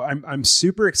question. So I'm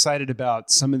super excited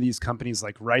about some of these companies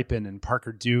like Ripen and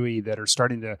Parker Dewey that are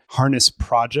starting to harness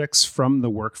projects from the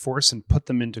workforce and put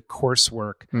them into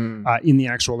coursework in the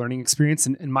actual learning experience.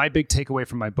 And my big takeaway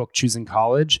from my book, Choosing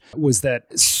College, was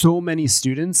that so many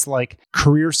students, like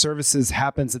career services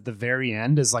happens at the very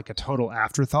end as like a total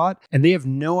afterthought. And they have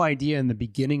no idea in the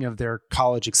beginning of their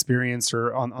college experience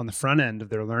or on the front end of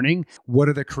their learning, what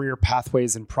are the career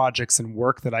pathways and projects and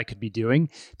work that I could be doing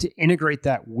to integrate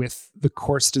that with the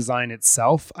course design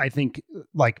itself. I think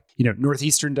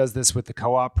Northeastern does this with the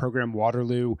co-op program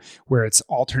Waterloo, where it's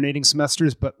alternating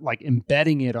semesters, but like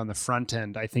embedding it on the front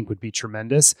end, I think would be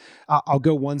tremendous. I'll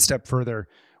go one step further,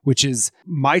 which is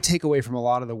my takeaway from a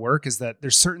lot of the work is that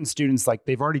there's certain students, like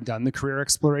they've already done the career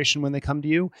exploration when they come to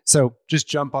you. So just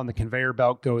jump on the conveyor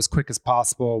belt, go as quick as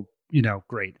possible,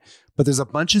 great. But there's a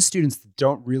bunch of students that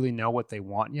don't really know what they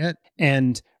want yet.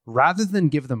 And rather than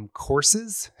give them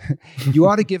courses, you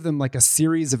ought to give them like a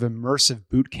series of immersive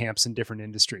boot camps in different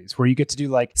industries where you get to do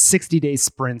like 60-day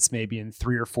sprints, maybe in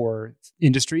 3 or 4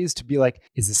 industries to be like,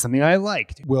 is this something I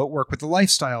like? Will it work with the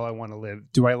lifestyle I want to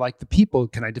live? Do I like the people?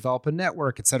 Can I develop a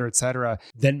network, et cetera, et cetera?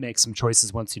 Then make some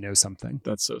choices once you know something.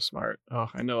 That's so smart. Oh,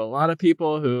 I know a lot of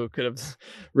people who could have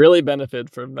really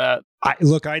benefited from that. I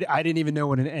didn't even know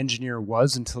what an engineer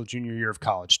was until junior year of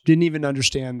college. Didn't even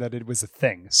understand that it was a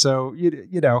thing. So,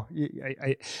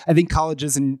 I think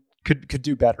colleges could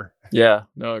do better. Yeah,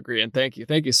 no, agree. And thank you.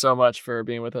 Thank you so much for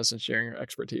being with us and sharing your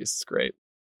expertise. It's great.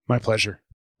 My pleasure.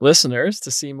 Listeners,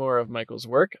 to see more of Michael's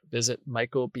work, visit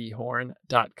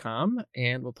michaelbhorn.com,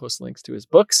 and we'll post links to his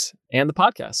books and the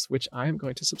podcast, which I am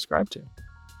going to subscribe to.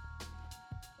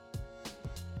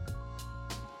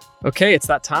 Okay, it's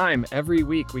that time. Every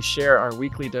week we share our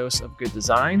weekly dose of good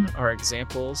design, our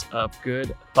examples of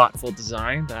good, thoughtful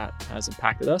design that has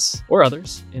impacted us or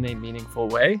others in a meaningful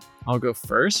way. I'll go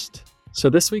first. So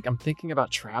this week I'm thinking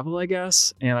about travel, I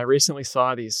guess, and I recently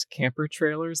saw these camper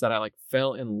trailers that I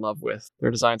fell in love with.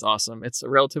 Their design's awesome. It's a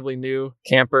relatively new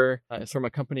camper. It's from a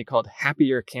company called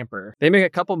Happier Camper. They make a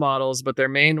couple models, but their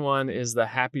main one is the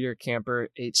Happier Camper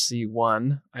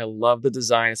HC1. I love the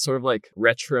design. It's sort of like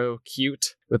retro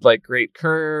cute with great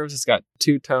curves. It's got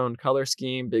two-tone color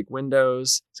scheme, big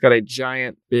windows. It's got a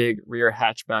giant big rear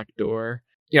hatchback door.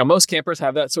 Most campers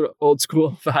have that sort of old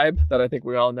school vibe that I think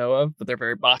we all know of, but they're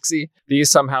very boxy.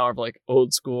 These somehow are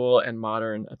old school and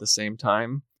modern at the same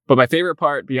time. But my favorite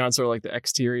part beyond sort of the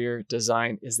exterior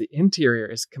design is the interior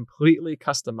is completely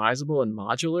customizable and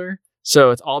modular.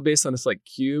 So it's all based on this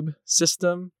cube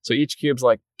system. So each cube's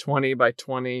 20 by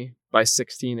 20 by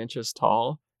 16 inches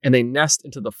tall. And they nest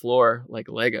into the floor like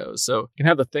Legos. So you can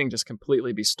have the thing just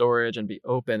completely be storage and be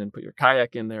open and put your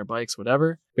kayak in there, bikes,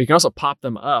 whatever. But you can also pop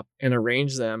them up and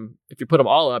arrange them. If you put them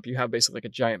all up, you have basically a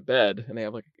giant bed, and they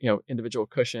have individual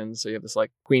cushions. So you have this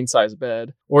queen size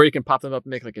bed, or you can pop them up and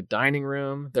make a dining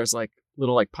room. There's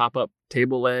little pop up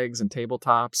table legs and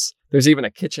tabletops. There's even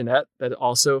a kitchenette that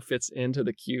also fits into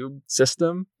the cube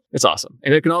system. It's awesome.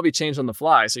 And it can all be changed on the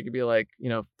fly. So you could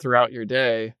be throughout your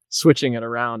day, switching it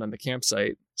around on the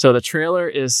campsite. So the trailer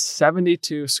is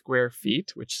 72 square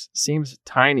feet, which seems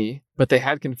tiny, but they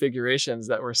had configurations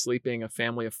that were sleeping a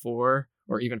family of 4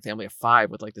 or even family of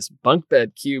 5 with this bunk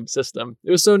bed cube system.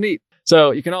 It was so neat. So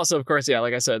you can also, of course,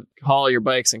 like I said, haul your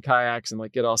bikes and kayaks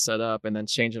and get all set up and then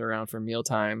change it around for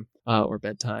mealtime or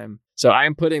bedtime. So I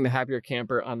am putting the Happier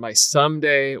Camper on my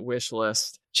someday wish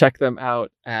list. Check them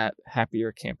out at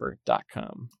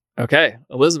happiercamper.com. Okay,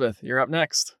 Elizabeth, you're up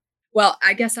next. Well,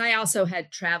 I guess I also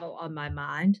had travel on my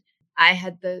mind. I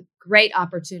had the great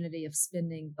opportunity of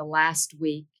spending the last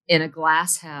week in a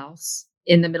glass house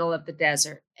in the middle of the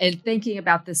desert. And thinking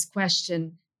about this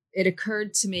question, it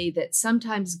occurred to me that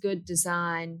sometimes good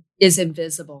design is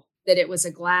invisible, that it was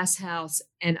a glass house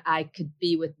and I could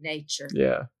be with nature.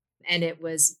 Yeah. And it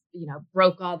was,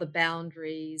 broke all the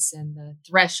boundaries and the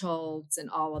thresholds and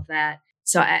all of that.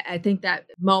 So I think that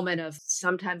moment of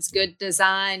sometimes good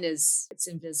design it's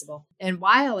invisible. And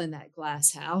while in that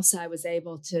glass house, I was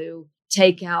able to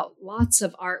take out lots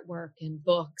of artwork and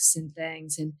books and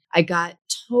things. And I got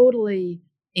totally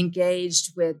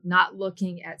engaged with not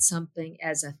looking at something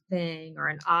as a thing or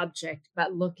an object,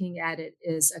 but looking at it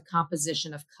as a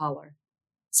composition of color.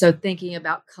 So thinking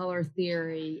about color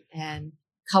theory and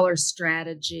color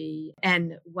strategy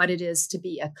and what it is to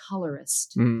be a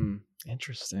colorist.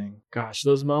 Interesting. Gosh,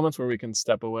 those moments where we can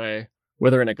step away,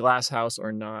 whether in a glass house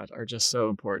or not, are just so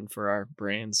important for our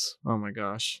brains. Oh my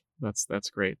gosh, that's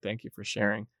great. Thank you for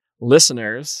sharing.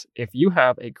 Listeners, if you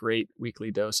have a great weekly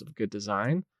dose of good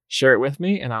design, share it with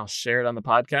me and I'll share it on the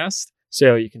podcast.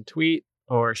 So you can tweet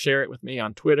or share it with me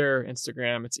on Twitter,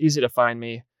 Instagram. It's easy to find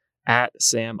me at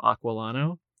Sam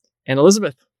Aquilano. And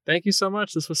Elizabeth, thank you so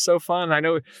much. This was so fun. I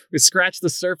know we scratched the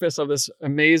surface of this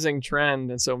amazing trend.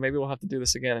 And so maybe we'll have to do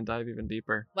this again and dive even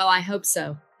deeper. Well, I hope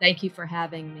so. Thank you for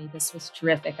having me. This was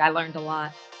terrific. I learned a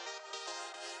lot.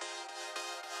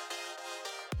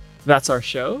 That's our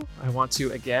show. I want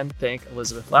to again thank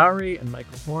Elizabeth Lowry and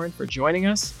Michael Horn for joining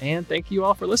us, and thank you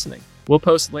all for listening. We'll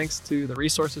post links to the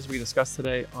resources we discussed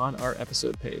today on our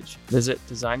episode page. Visit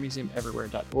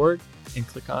designmuseumeverywhere.org and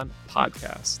click on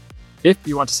podcast. If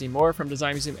you want to see more from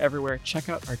Design Museum Everywhere, check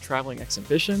out our traveling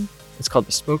exhibition. It's called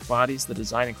Bespoke Bodies, the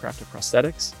Design and Craft of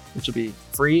Prosthetics, which will be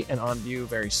free and on view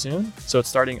very soon. So it's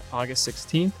starting August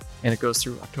 16th and it goes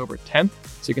through October 10th.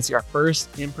 So you can see our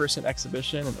first in-person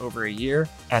exhibition in over a year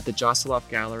at the Josseloff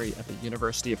Gallery at the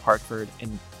University of Hartford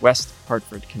in West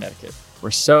Hartford, Connecticut.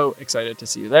 We're so excited to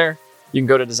see you there. You can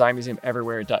go to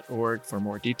designmuseumeverywhere.org for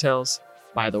more details.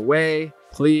 By the way,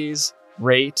 please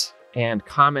rate and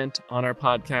comment on our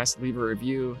podcast, leave a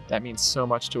review. That means so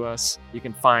much to us. You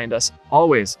can find us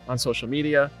always on social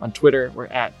media. On Twitter, we're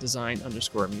at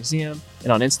design_museum.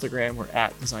 And on Instagram, we're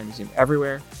at Design Museum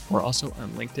Everywhere. We're also on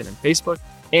LinkedIn and Facebook.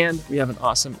 And we have an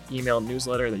awesome email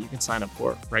newsletter that you can sign up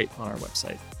for right on our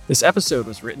website. This episode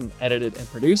was written, edited, and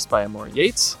produced by Amor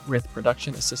Yates, with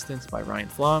production assistance by Ryan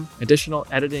Flom, additional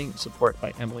editing support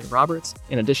by Emily Roberts,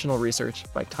 and additional research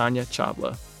by Tanya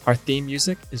Chabla. Our theme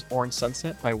music is Orange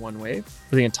Sunset by One Wave.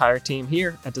 For the entire team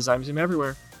here at Design Museum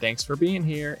Everywhere, thanks for being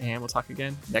here, and we'll talk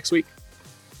again next week.